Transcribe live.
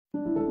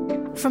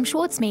From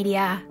Schwartz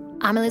Media,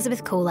 I'm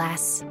Elizabeth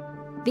Coulas.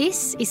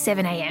 This is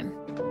 7am.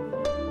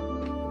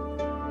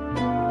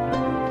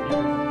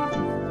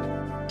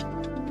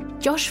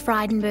 Josh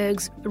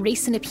Frydenberg's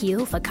recent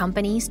appeal for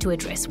companies to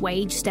address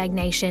wage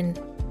stagnation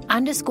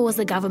underscores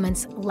the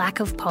government's lack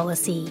of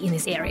policy in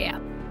this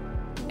area.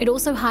 It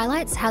also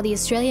highlights how the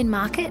Australian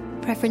market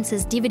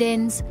preferences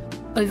dividends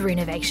over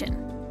innovation.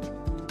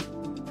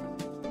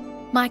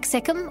 Mike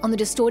Seckham on the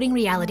distorting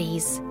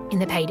realities in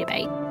the pay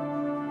debate.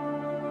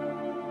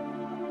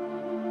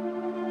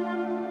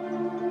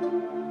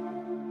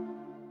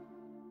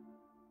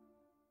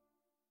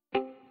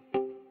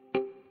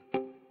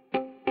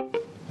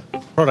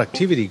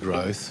 Productivity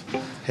growth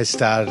has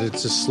started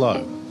to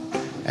slow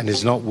and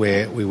is not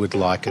where we would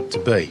like it to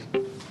be.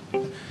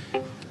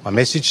 My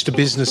message to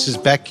businesses: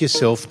 back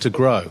yourself to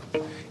grow.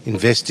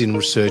 Invest in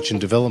research and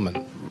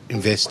development.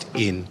 Invest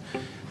in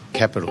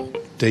capital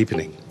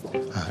deepening.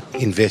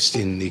 Invest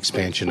in the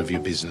expansion of your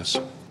business.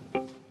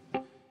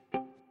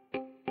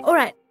 All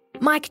right,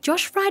 Mike,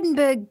 Josh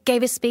Frydenberg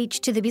gave a speech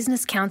to the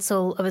Business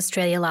Council of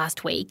Australia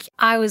last week.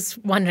 I was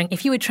wondering,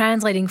 if you were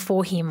translating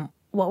for him,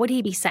 what would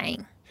he be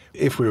saying?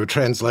 If we were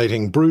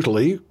translating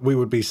brutally, we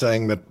would be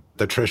saying that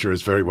the Treasurer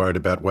is very worried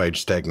about wage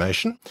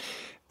stagnation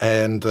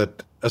and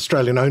that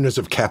Australian owners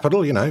of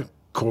capital,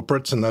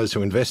 corporates and those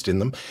who invest in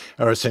them,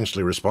 are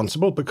essentially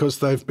responsible because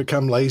they've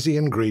become lazy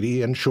and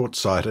greedy and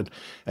short-sighted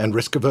and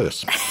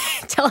risk-averse.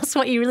 Tell us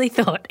what you really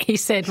thought he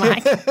said,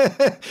 Mike.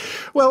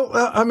 Well,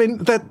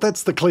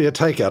 that's the clear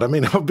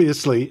takeout.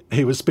 Obviously,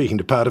 he was speaking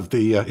to part of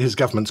his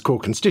government's core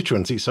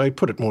constituency, so he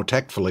put it more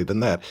tactfully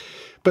than that.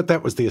 But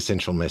that was the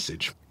essential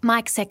message.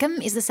 Mike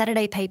Seckham is the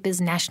Saturday paper's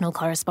national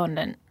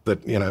correspondent.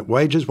 That,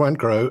 wages won't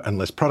grow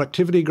unless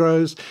productivity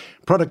grows.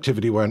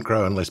 Productivity won't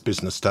grow unless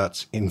business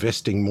starts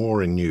investing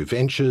more in new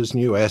ventures,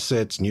 new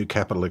assets, new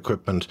capital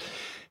equipment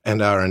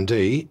and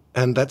R&D,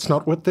 and that's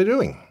not what they're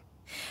doing.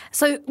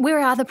 So where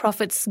are the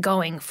profits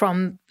going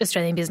from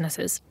Australian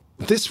businesses?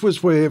 This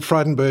was where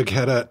Frydenberg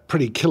had a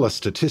pretty killer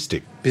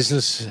statistic.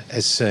 Business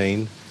has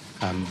seen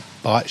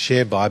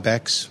share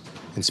buybacks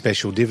and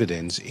special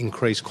dividends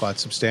increase quite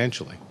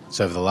substantially.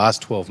 So over the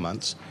last 12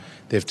 months,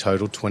 they've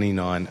totaled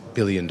 $29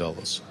 billion,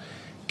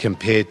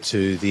 compared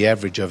to the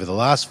average over the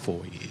last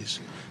 4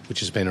 years, which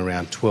has been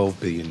around $12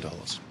 billion.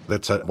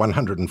 That's a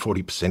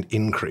 140%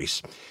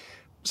 increase.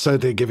 So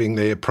they're giving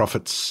their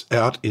profits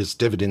out as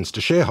dividends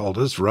to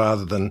shareholders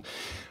rather than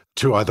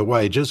to either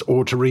wages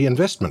or to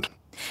reinvestment.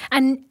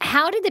 And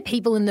how did the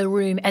people in the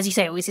room, as you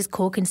say, it was his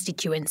core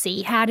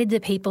constituency, how did the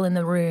people in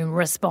the room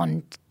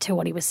respond to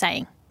what he was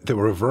saying? There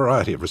were a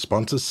variety of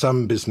responses.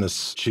 Some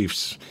business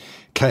chiefs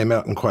came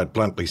out and quite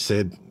bluntly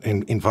said,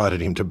 and invited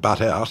him to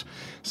butt out,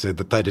 said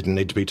that they didn't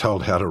need to be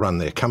told how to run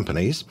their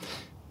companies.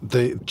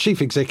 The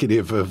chief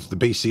executive of the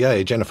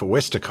BCA, Jennifer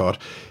Westacott,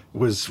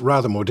 was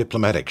rather more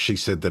diplomatic. She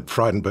said that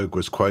Frydenberg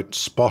was, quote,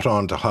 spot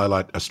on to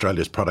highlight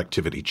Australia's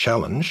productivity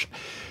challenge.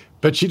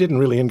 But she didn't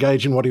really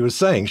engage in what he was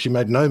saying. She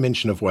made no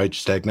mention of wage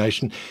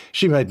stagnation.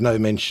 She made no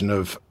mention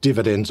of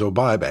dividends or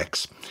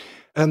buybacks.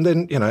 And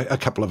then, a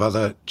couple of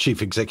other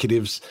chief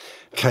executives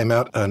came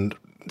out and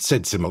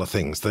said similar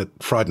things, that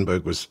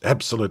Frydenberg was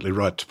absolutely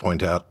right to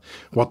point out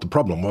what the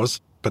problem was,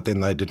 but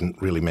then they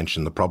didn't really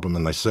mention the problem,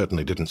 and they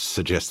certainly didn't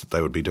suggest that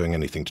they would be doing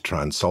anything to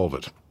try and solve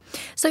it.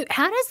 So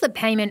how does the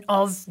payment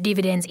of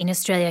dividends in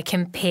Australia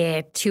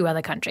compare to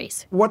other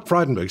countries? What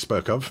Frydenberg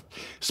spoke of,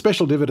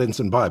 special dividends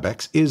and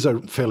buybacks, is a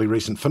fairly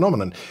recent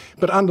phenomenon,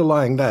 but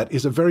underlying that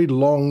is a very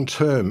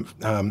long-term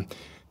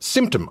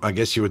symptom, I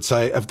guess you would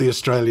say, of the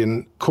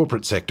Australian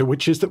corporate sector,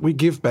 which is that we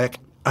give back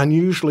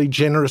unusually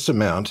generous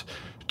amount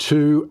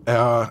to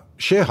our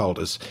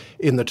shareholders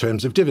in the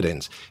terms of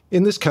dividends.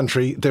 In this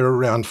country, they're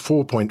around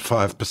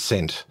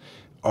 4.5%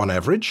 on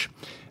average,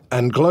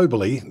 and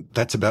globally,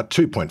 that's about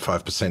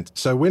 2.5%.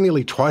 So we're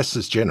nearly twice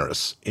as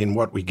generous in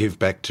what we give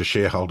back to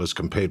shareholders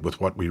compared with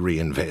what we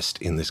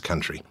reinvest in this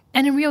country.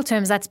 And in real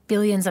terms, that's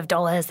billions of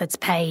dollars that's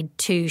paid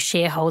to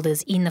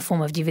shareholders in the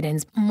form of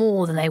dividends,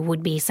 more than they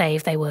would be, say,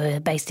 if they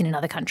were based in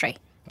another country.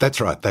 That's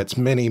right. That's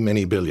many,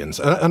 many billions.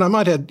 And I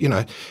might add,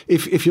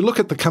 if you look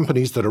at the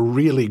companies that are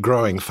really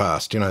growing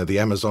fast, the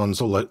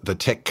Amazons or the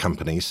tech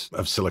companies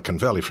of Silicon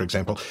Valley, for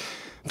example,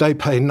 they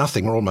pay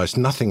nothing or almost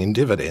nothing in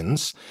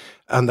dividends,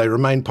 and they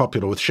remain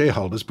popular with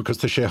shareholders because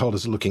the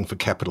shareholders are looking for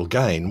capital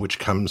gain, which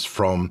comes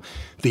from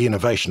the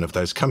innovation of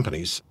those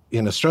companies.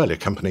 In Australia,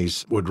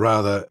 companies would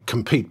rather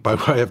compete by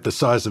way of the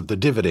size of the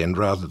dividend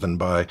rather than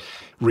by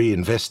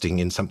reinvesting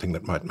in something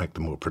that might make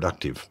them more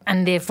productive.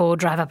 And therefore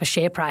drive up a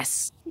share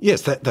price.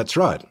 Yes, that's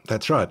right.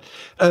 That's right.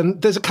 And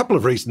there's a couple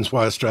of reasons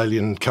why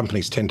Australian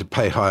companies tend to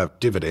pay higher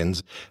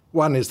dividends.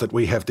 One is that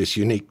we have this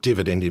unique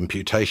dividend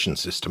imputation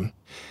system,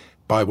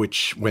 by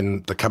which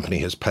when the company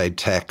has paid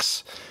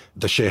tax,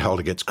 the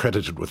shareholder gets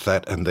credited with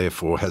that and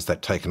therefore has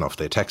that taken off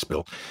their tax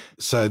bill.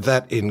 So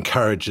that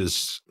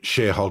encourages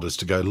shareholders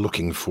to go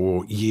looking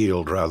for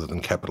yield rather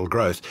than capital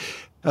growth.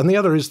 And the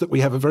other is that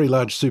we have a very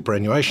large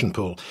superannuation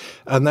pool,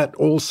 and that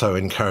also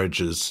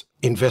encourages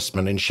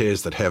investment in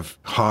shares that have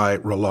high,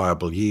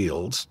 reliable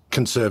yields,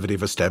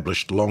 conservative,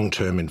 established,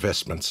 long-term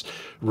investments,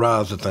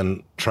 rather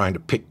than trying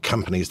to pick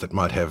companies that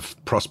might have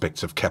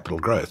prospects of capital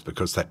growth,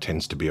 because that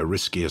tends to be a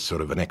riskier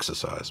sort of an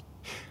exercise.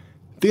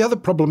 The other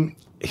problem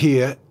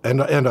here,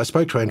 and I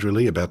spoke to Andrew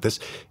Leigh about this,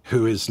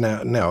 who is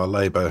now a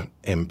Labor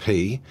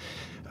MP,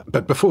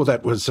 but before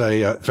that was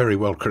a very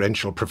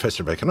well-credentialed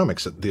professor of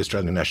economics at the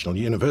Australian National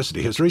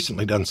University, has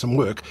recently done some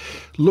work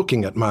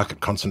looking at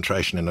market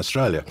concentration in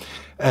Australia.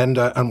 And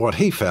what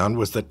he found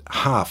was that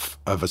half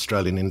of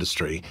Australian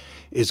industry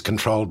is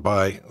controlled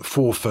by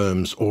 4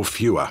 firms or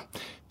fewer.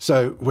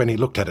 So when he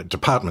looked at it,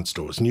 department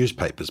stores,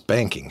 newspapers,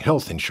 banking,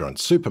 health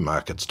insurance,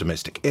 supermarkets,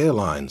 domestic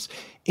airlines,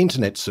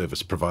 internet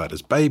service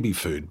providers, baby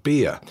food,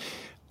 beer,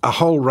 a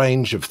whole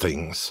range of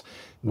things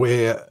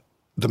where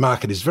the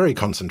market is very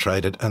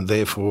concentrated, and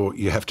therefore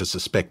you have to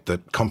suspect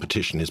that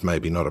competition is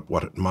maybe not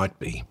what it might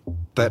be.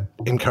 That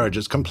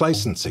encourages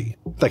complacency.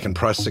 They can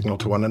price signal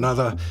to one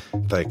another.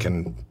 They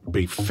can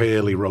be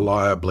fairly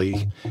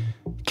reliably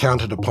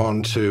counted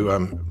upon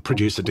to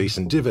produce a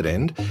decent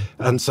dividend.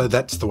 And so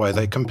that's the way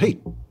they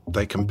compete.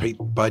 They compete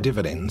by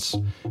dividends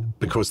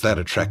because that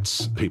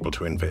attracts people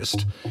to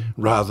invest,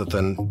 rather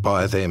than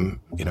by them,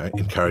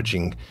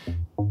 encouraging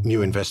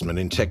new investment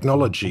in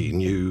technology,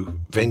 new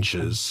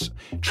ventures,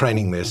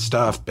 training their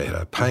staff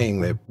better,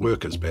 paying their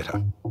workers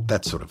better,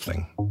 that sort of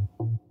thing.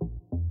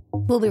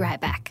 We'll be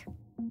right back.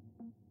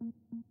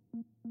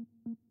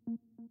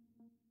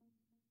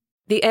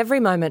 The Every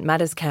Moment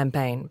Matters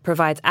campaign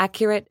provides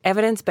accurate,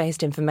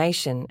 evidence-based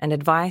information and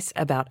advice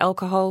about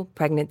alcohol,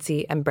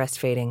 pregnancy and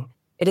breastfeeding.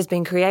 It has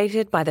been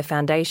created by the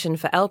Foundation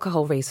for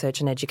Alcohol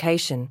Research and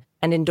Education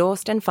and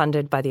endorsed and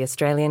funded by the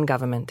Australian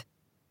Government.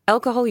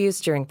 Alcohol use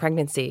during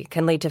pregnancy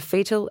can lead to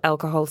fetal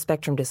alcohol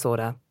spectrum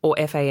disorder, or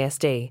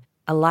FASD,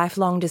 a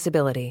lifelong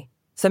disability.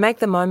 So make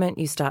the moment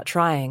you start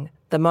trying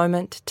the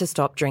moment to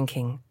stop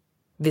drinking.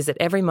 Visit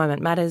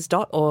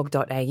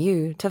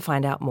everymomentmatters.org.au to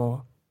find out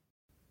more.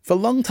 For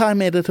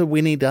longtime editor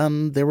Winnie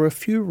Dunn, there were a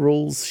few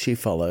rules she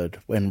followed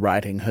when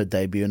writing her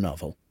debut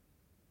novel.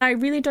 I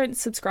really don't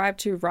subscribe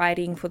to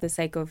writing for the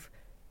sake of,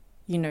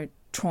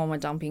 trauma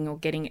dumping or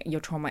getting your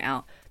trauma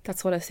out.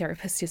 That's what a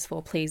therapist is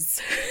for,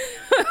 please.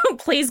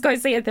 Please go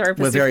see a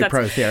therapist. We're very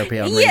pro-therapy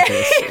on Read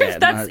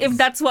This. If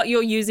that's what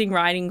you're using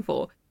writing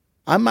for.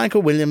 I'm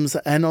Michael Williams,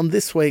 and on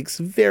this week's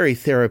very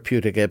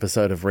therapeutic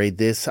episode of Read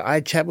This, I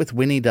chat with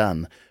Winnie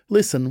Dunn.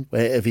 Listen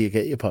wherever you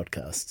get your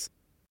podcasts.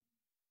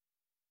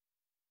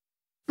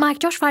 Mike,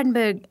 Josh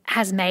Frydenberg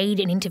has made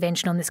an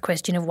intervention on this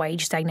question of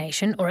wage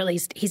stagnation, or at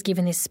least he's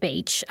given this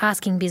speech,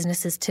 asking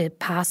businesses to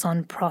pass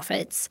on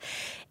profits.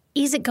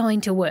 Is it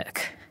going to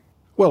work?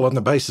 Well, on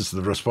the basis of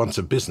the response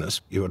of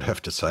business, you would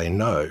have to say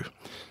no.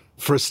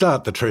 For a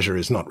start, the Treasurer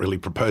is not really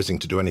proposing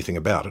to do anything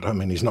about it. I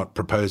mean, he's not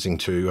proposing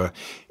to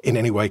in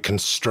any way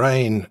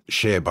constrain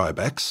share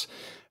buybacks,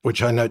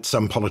 which I note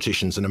some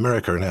politicians in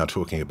America are now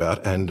talking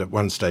about. And at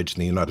one stage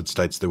in the United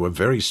States, there were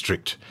very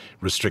strict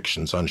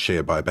restrictions on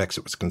share buybacks.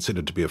 It was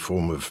considered to be a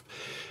form of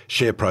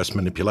share price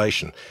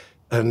manipulation.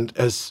 And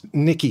as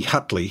Nikki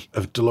Hutley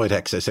of Deloitte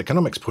Access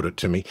Economics put it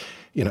to me,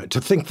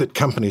 to think that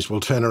companies will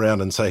turn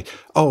around and say,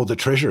 oh, the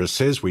Treasurer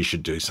says we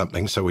should do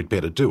something, so we'd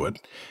better do it,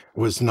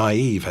 was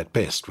naive at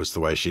best, was the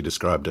way she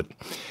described it.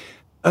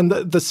 And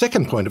the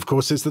second point, of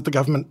course, is that the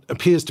government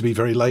appears to be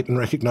very late in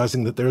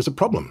recognising that there is a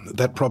problem.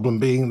 That problem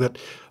being that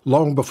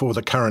long before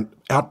the current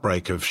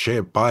outbreak of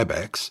share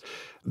buybacks,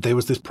 there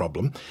was this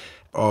problem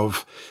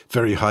of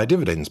very high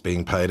dividends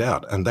being paid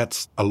out. And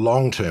that's a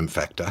long-term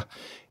factor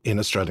in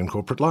Australian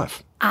corporate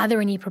life. Are there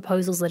any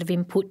proposals that have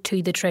been put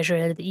to the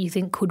Treasurer that you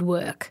think could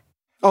work?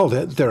 Oh,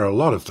 there are a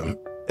lot of them.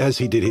 As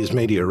he did his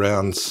media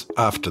rounds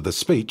after the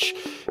speech,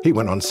 he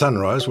went on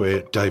Sunrise,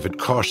 where David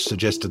Koch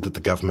suggested that the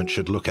government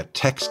should look at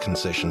tax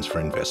concessions for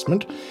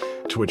investment,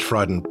 to which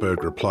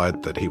Frydenberg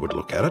replied that he would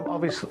look at it.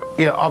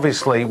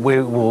 Obviously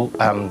we will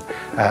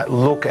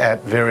look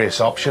at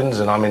various options,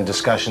 and I'm in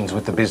discussions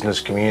with the business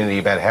community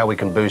about how we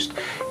can boost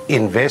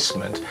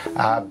investment.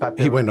 But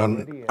he went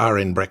on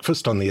RN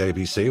Breakfast on the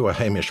ABC, where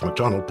Hamish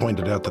McDonald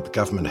pointed out that the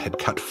government had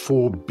cut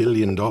 $4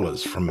 billion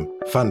from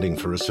funding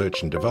for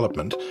research and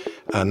development,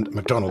 and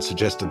McDonald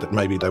suggested that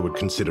maybe they would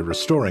consider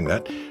restoring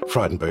that.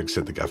 Frydenberg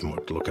said the government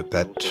would look at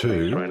that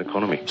too.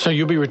 So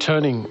you'll be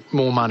returning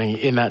more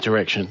money in that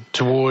direction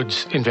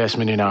towards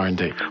investment in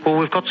R&D? Well,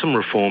 we've got some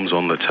reforms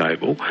on the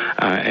table,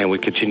 and we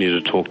continue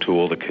to talk to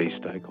all the key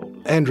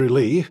stakeholders. Andrew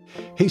Leigh,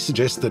 he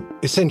suggests that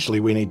essentially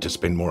we need to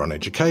spend more on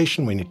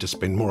education, we need to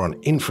spend more on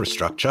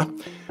infrastructure,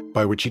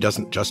 by which he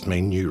doesn't just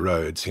mean new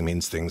roads, he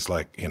means things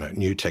like,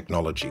 new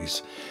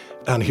technologies.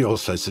 And he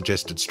also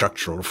suggested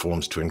structural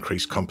reforms to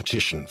increase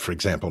competition, for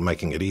example,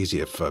 making it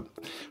easier for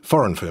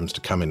foreign firms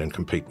to come in and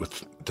compete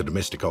with the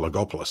domestic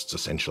oligopolists,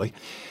 essentially.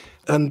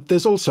 And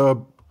there's also a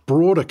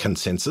broader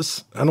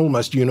consensus, an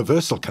almost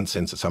universal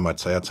consensus, I might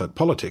say, outside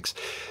politics,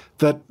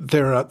 that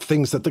there are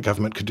things that the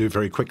government could do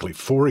very quickly.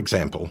 For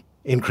example,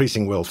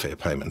 increasing welfare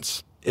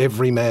payments.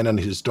 Every man and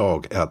his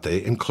dog out there,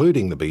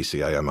 including the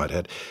BCA, I might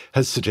add,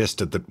 has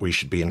suggested that we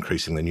should be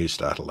increasing the New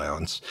Start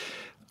allowance.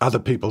 Other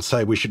people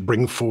say we should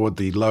bring forward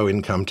the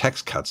low-income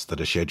tax cuts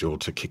that are scheduled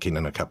to kick in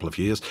a couple of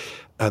years,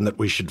 and that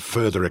we should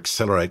further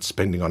accelerate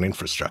spending on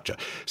infrastructure.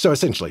 So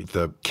essentially,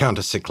 the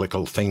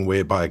counter-cyclical thing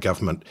whereby a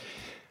government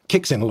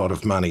kicks in a lot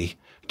of money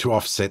to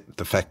offset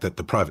the fact that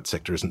the private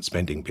sector isn't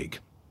spending big.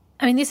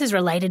 I mean, this is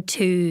related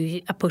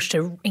to a push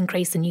to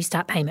increase the New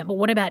Start payment, but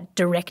what about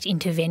direct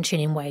intervention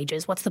in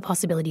wages? What's the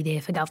possibility there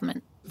for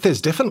government?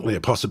 There's definitely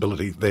a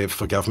possibility there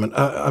for government.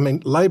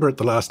 Labor at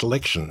the last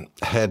election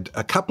had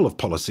a couple of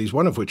policies,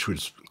 one of which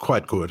was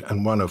quite good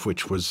and one of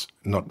which was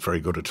not very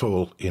good at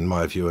all, in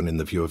my view and in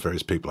the view of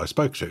various people I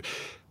spoke to.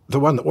 The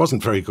one that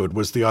wasn't very good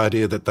was the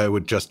idea that they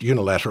would just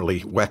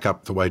unilaterally whack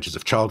up the wages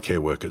of childcare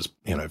workers,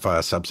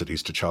 via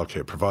subsidies to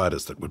childcare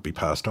providers that would be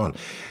passed on.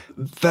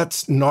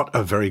 That's not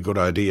a very good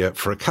idea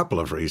for a couple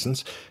of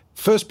reasons.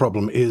 First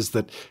problem is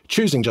that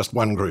choosing just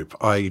one group,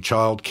 i.e.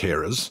 child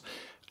carers,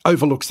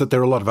 overlooks that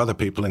there are a lot of other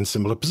people in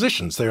similar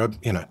positions. There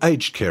are,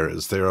 aged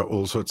carers. There are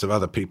all sorts of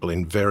other people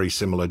in very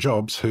similar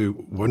jobs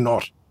who were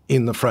not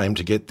in the frame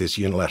to get this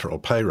unilateral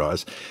pay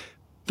rise.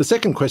 The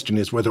second question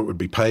is whether it would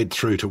be paid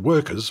through to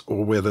workers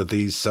or whether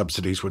these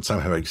subsidies would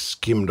somehow be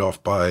skimmed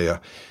off by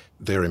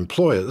their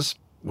employers,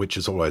 which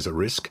is always a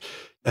risk.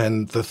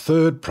 And the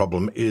third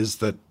problem is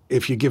that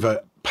if you give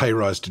a pay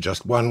rise to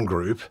just one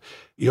group,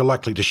 you're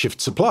likely to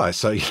shift supply.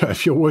 So,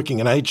 if you're working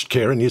in aged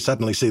care and you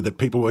suddenly see that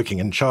people working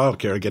in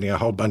childcare are getting a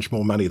whole bunch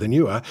more money than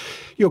you are,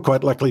 you're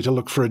quite likely to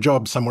look for a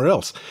job somewhere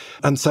else.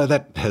 And so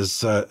that has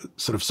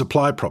sort of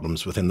supply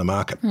problems within the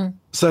market.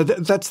 So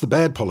that's the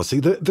bad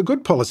policy. The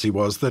good policy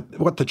was that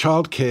what the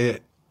childcare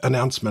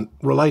announcement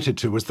related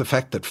to was the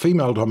fact that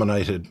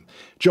female-dominated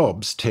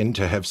jobs tend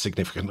to have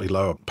significantly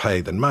lower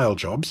pay than male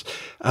jobs,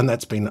 and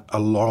that's been a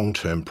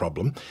long-term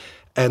problem.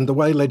 And the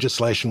way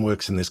legislation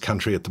works in this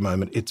country at the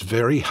moment, it's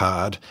very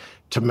hard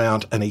to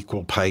mount an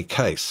equal pay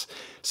case.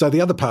 So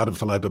the other part of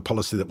the Labor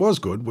policy that was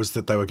good was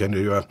that they were going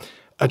to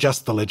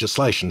adjust the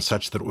legislation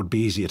such that it would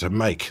be easier to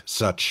make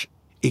such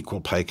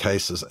equal pay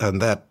cases,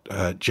 and that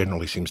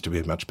generally seems to be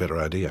a much better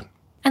idea.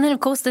 And then, of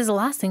course, there's the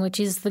last thing, which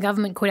is the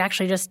government could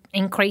actually just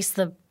increase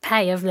the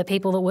pay of the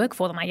people that work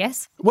for them, I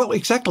guess. Well,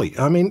 exactly.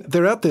 I mean,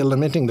 they're out there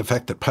lamenting the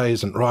fact that pay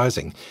isn't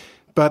rising.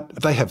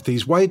 But they have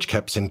these wage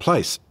caps in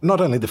place.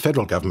 Not only the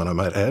federal government, I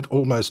might add,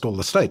 almost all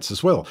the states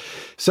as well.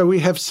 So we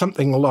have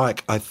something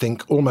like, I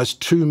think,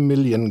 almost 2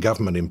 million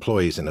government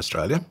employees in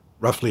Australia,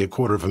 roughly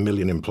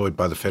 250,000 employed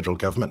by the federal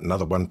government,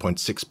 another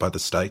 1.6 by the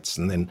states,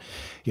 and then,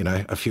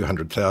 a few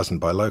 100,000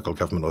 by local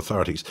government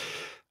authorities.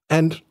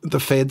 And the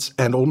feds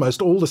and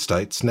almost all the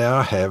states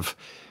now have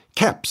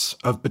caps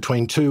of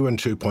between 2 and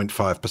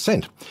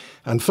 2.5%.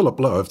 And Philip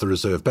Lowe of the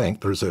Reserve Bank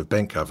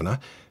governor,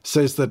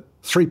 says that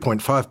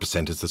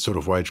 3.5% is the sort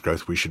of wage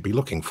growth we should be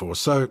looking for.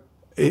 So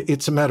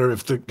it's a matter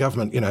of the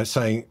government,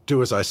 saying,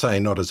 do as I say,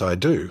 not as I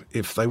do.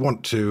 If they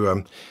want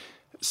to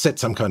set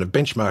some kind of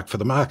benchmark for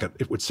the market,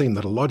 it would seem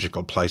that a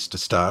logical place to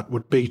start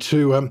would be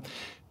to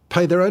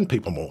pay their own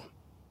people more.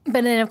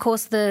 But then, of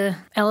course, the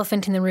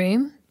elephant in the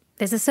room,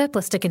 there's a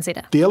surplus to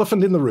consider. The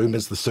elephant in the room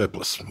is the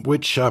surplus,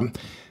 which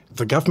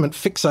the government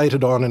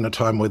fixated on in a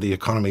time where the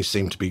economy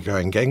seemed to be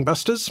going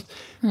gangbusters.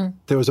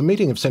 There was a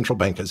meeting of central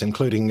bankers,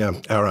 including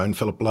our own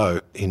Philip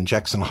Lowe, in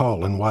Jackson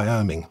Hole in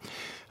Wyoming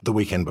the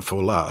weekend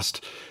before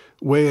last,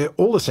 where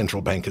all the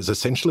central bankers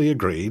essentially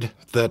agreed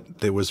that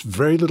there was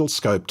very little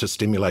scope to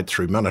stimulate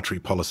through monetary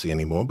policy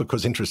anymore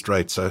because interest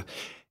rates are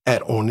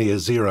at or near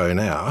zero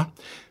now.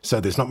 So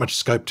there's not much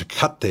scope to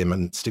cut them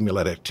and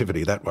stimulate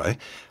activity that way.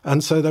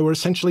 And so they were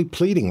essentially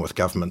pleading with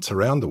governments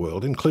around the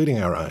world, including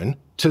our own,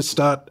 to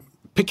start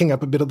picking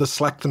up a bit of the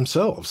slack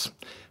themselves.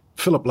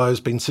 Philip Lowe's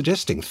been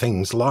suggesting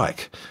things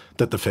like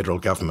that the federal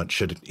government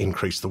should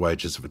increase the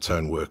wages of its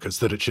own workers,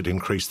 that it should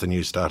increase the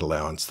New Start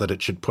allowance, that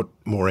it should put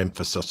more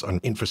emphasis on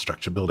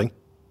infrastructure building.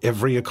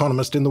 Every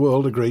economist in the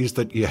world agrees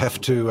that you have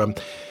to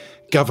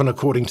govern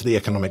according to the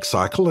economic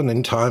cycle, and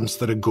in times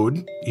that are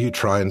good, you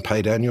try and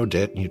pay down your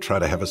debt and you try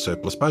to have a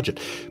surplus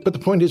budget. But the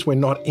point is, we're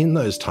not in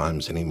those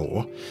times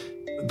anymore.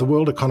 The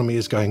world economy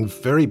is going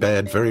very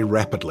bad very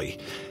rapidly,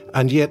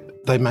 and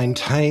yet they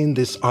maintain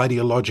this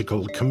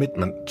ideological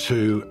commitment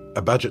to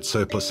a budget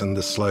surplus and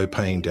the slow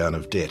paying down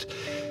of debt.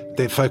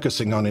 They're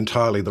focusing on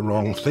entirely the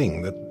wrong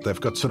thing, that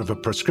they've got sort of a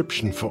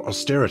prescription for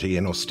austerity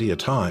in austere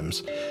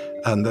times,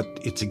 and that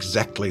it's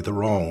exactly the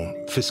wrong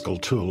fiscal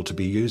tool to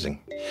be using.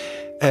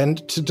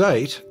 And to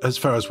date, as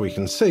far as we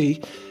can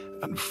see,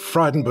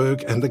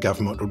 Frydenberg and the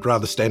government would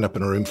rather stand up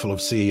in a room full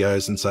of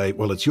CEOs and say,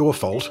 well, it's your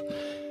fault,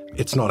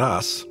 it's not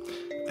us,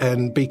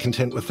 and be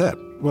content with that.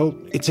 Well,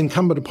 it's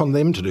incumbent upon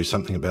them to do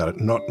something about it,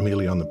 not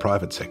merely on the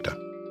private sector.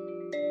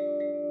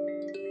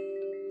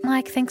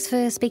 Mike, thanks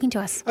for speaking to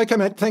us. Okay,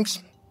 mate,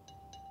 thanks.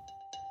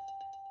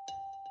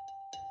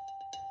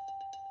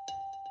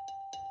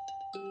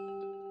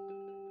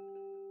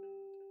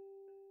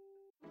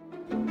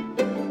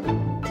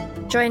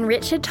 Join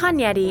Richard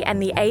Tognetti and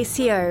the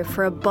ACO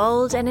for a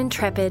bold and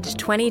intrepid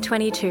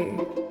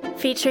 2022.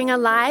 Featuring a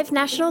live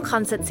national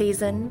concert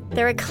season,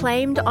 their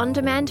acclaimed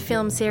on-demand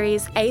film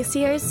series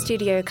ACO's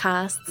Studio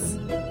Casts,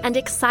 and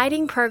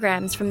exciting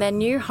programs from their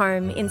new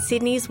home in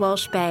Sydney's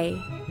Walsh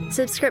Bay.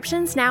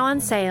 Subscriptions now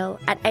on sale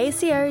at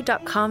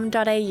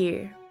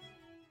aco.com.au.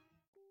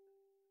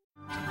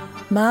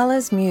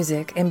 Mahler's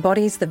music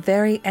embodies the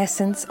very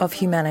essence of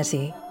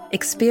humanity.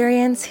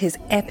 Experience his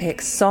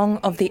epic Song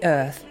of the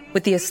Earth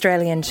with the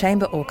Australian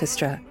Chamber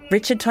Orchestra,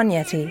 Richard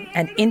Tognetti,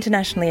 and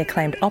internationally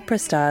acclaimed opera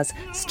stars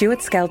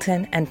Stuart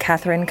Skelton and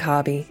Catherine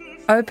Carby.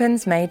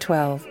 Opens May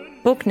 12.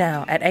 Book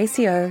now at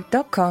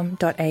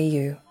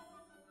aco.com.au.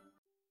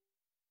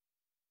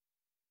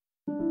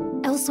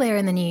 Elsewhere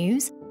in the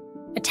news,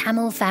 a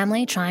Tamil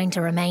family trying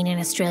to remain in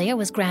Australia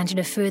was granted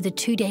a further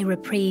 2-day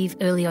reprieve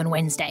early on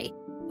Wednesday,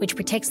 which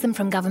protects them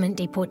from government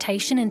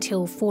deportation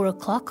until 4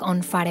 o'clock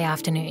on Friday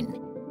afternoon.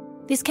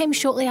 This came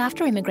shortly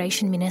after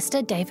Immigration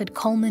Minister David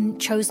Coleman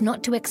chose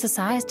not to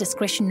exercise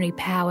discretionary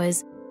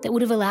powers that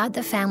would have allowed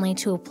the family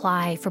to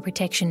apply for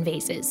protection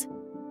visas.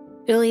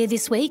 Earlier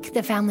this week,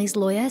 the family's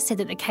lawyer said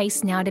that the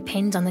case now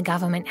depends on the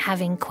government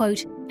having,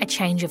 quote, a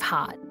change of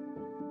heart.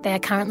 They are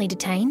currently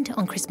detained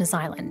on Christmas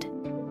Island.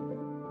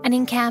 And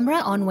in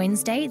Canberra on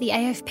Wednesday, the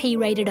AFP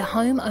raided a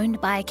home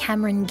owned by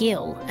Cameron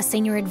Gill, a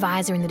senior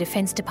advisor in the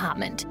Defence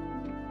Department.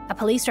 A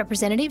police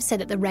representative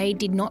said that the raid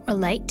did not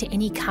relate to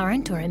any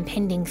current or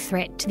impending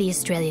threat to the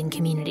Australian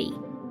community.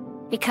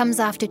 It comes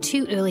after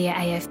 2 earlier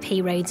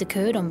AFP raids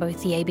occurred on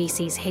both the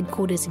ABC's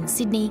headquarters in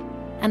Sydney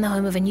and the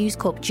home of a News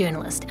Corp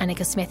journalist,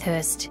 Annika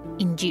Smethurst,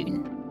 in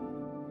June.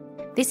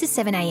 This is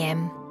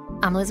 7am.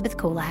 I'm Elizabeth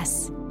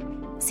Coulas.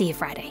 See you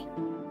Friday.